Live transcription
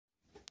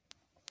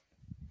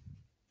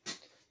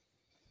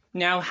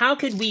Now, how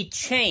could we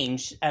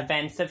change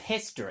events of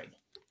history?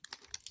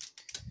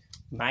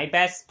 My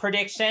best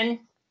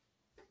prediction?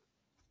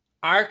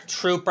 ARC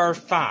Trooper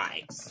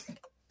 5s.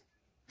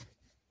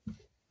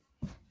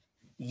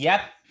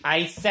 Yep,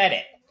 I said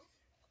it.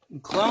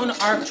 Clone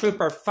ARC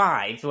Trooper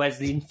 5 was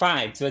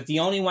the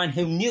only one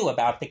who knew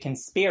about the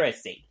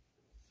conspiracy.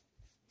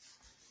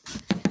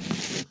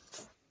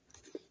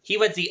 He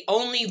was the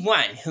only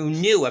one who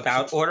knew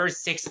about Order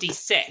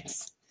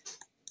 66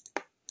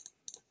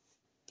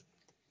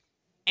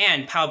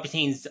 and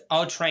Palpatine's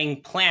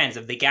altering plans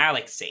of the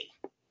galaxy.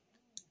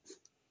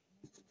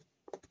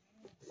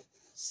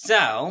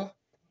 So,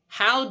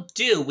 how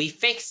do we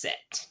fix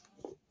it?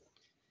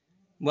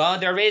 Well,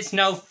 there is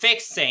no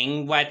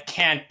fixing what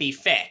can't be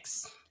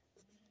fixed.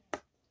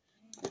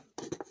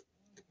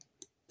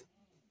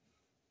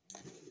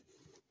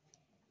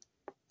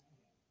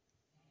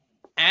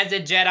 As a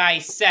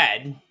Jedi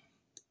said,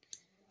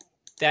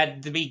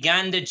 that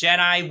begun the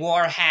Jedi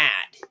War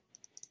had,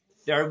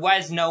 there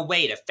was no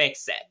way to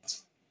fix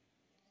it.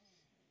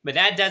 But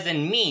that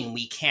doesn't mean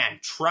we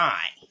can't try.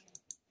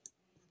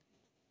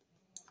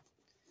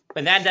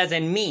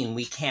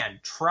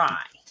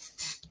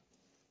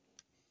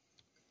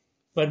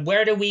 But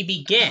where do we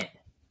begin?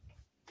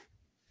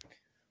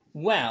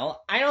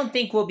 Well, I don't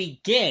think we'll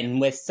begin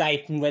with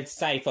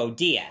Sifo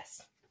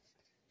Dyas,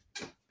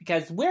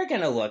 because we're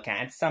going to look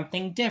at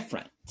something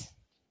different.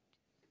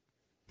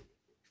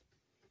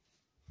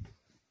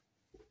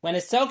 When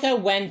Ahsoka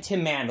went to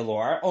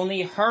Mandalore,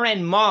 only her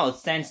and Maul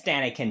sensed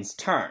Anakin's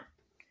turn.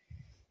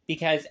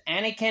 Because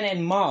Ahsoka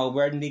and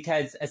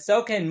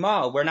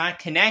Maul were not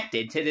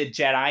connected to the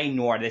Jedi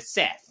nor the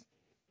Sith.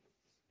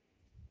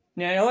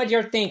 Now, I know what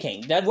you're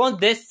thinking.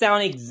 Won't this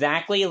sound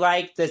exactly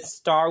like the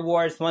Star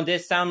Wars? Won't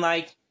this sound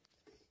like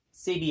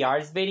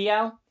CBR's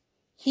video?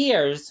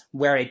 Here's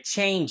where it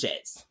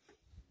changes.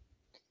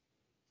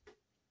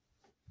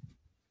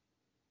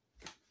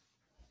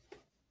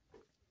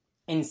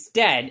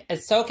 Instead,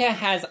 Ahsoka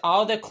has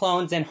all the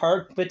clones in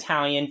her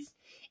battalion's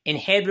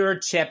inhibitor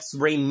chips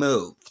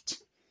removed.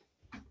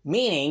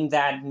 Meaning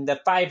that the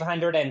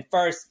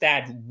 501st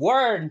that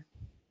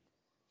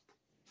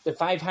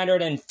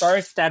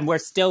were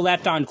still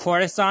left on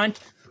Coruscant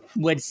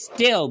would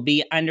still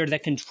be under the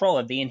control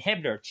of the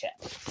inhibitor chip.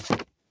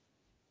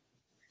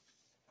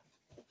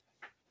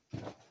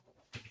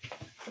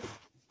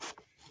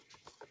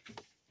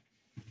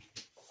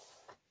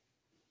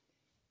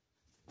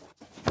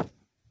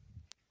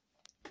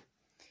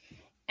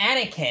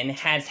 Anakin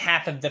has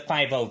half of the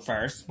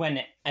 501st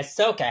when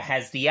Ahsoka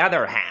has the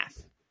other half.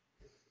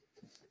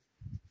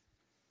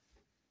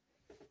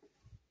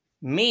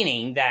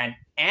 Meaning that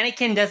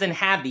Anakin doesn't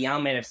have the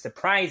element of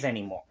surprise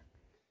anymore.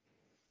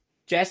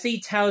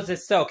 Jesse tells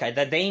Ahsoka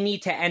that they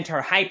need to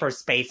enter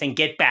hyperspace and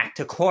get back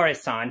to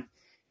Coruscant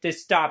to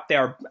stop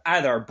their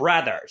other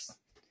brothers.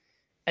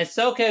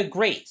 Ahsoka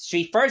agrees.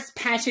 She first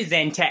patches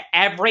into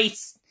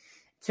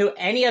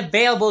any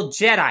available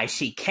Jedi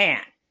she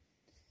can,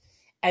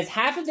 as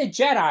half of the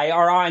Jedi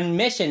are on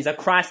missions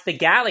across the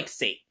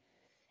galaxy,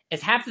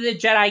 as half of the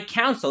Jedi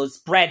Council is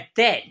spread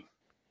thin.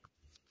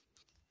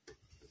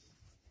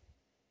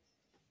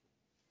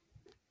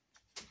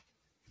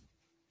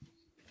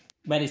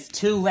 But it's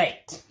too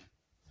late.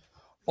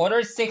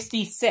 Order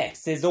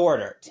 66 is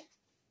ordered.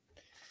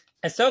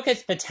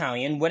 Ahsoka's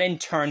battalion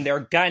wouldn't turn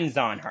their guns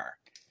on her,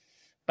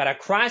 but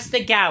across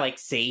the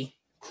galaxy,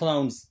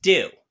 clones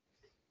do.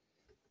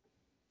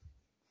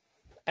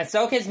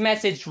 Ahsoka's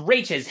message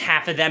reaches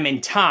half of them in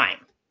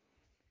time.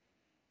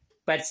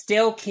 But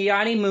still,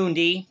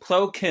 Ki-Adi-Mundi,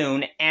 Plo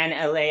Koon, and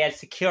Aayla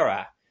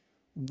Secura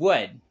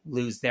would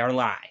lose their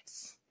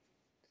lives.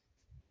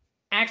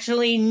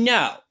 Actually,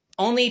 no.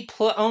 Only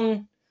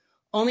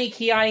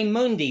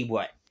Ki-Adi-Mundi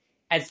would,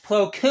 as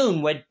Plo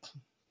Koon would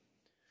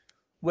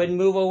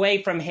move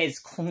away from his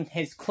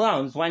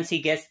clones once he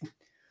gets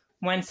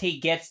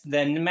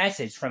the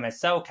message from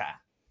Ahsoka.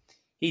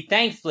 He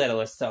thanks little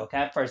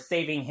Ahsoka for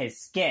saving his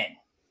skin,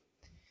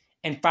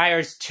 and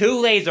fires 2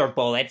 laser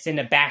bullets in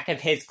the back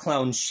of his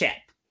clone ship,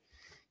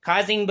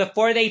 causing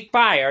before they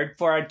fired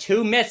for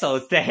 2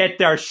 missiles to hit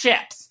their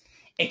ships,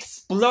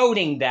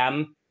 exploding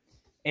them,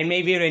 and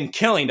maybe even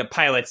killing the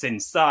pilots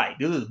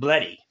inside. Ooh,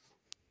 bloody.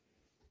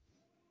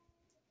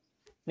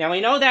 Now,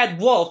 we know that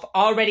Wolf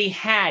already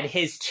had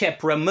his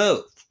chip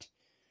removed.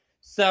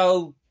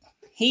 So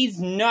he's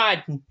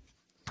not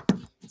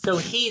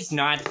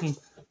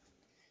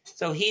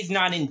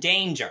in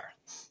danger.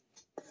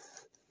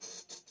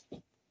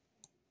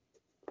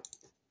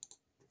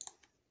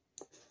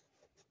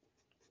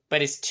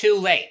 But it's too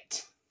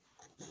late.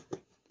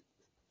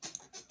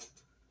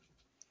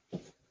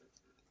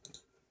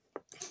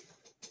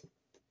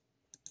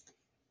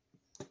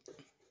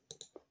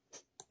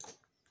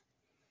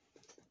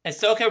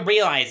 Ahsoka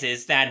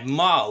realizes that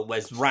Maul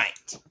was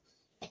right.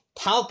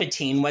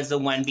 Palpatine was the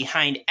one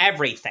behind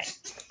everything.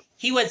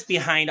 He was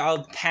behind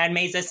all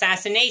Padme's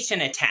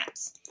assassination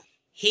attempts.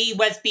 He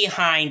was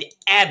behind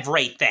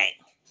everything.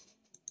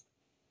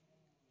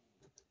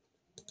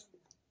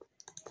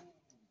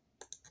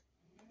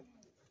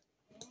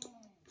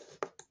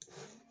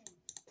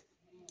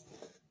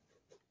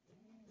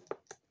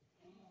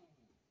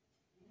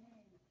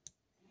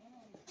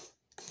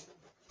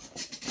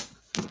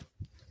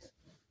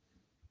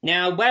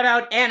 Now, what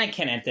about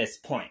Anakin at this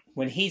point?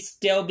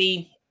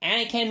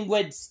 Anakin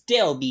would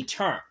still be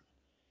turned.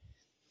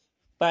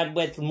 But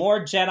with more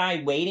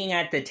Jedi waiting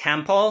at the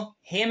temple,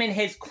 him and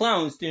his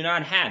clones do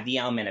not have the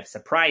element of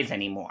surprise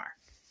anymore.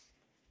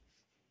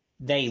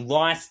 They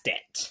lost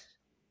it.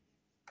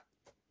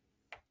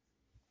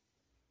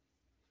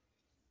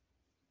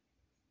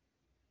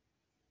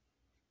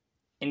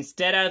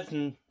 Instead of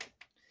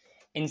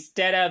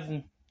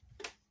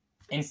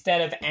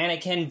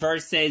Anakin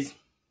versus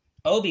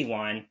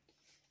Obi-Wan,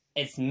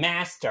 it's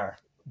master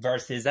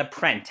versus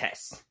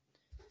apprentice.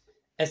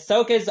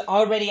 Ahsoka's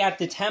already at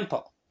the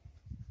temple.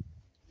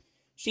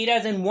 She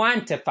doesn't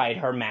want to fight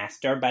her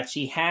master, but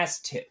she has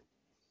to.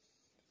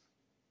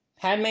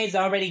 Padme's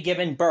already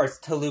given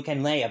birth to Luke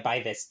and Leia by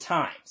this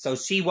time, so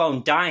she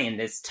won't die in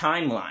this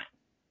timeline.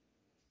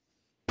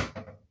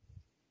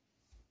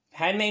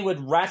 Padme would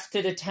rush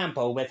to the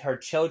temple with her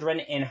children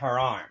in her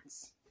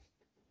arms.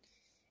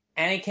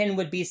 Anakin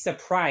would be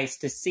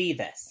surprised to see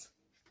this,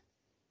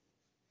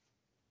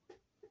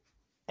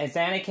 as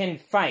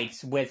Anakin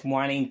fights with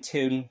wanting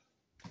to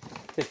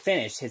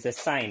finish his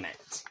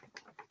assignment.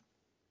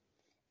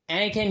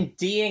 Anakin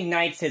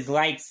deignites his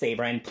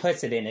lightsaber and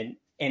puts it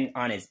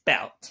on his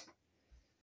belt.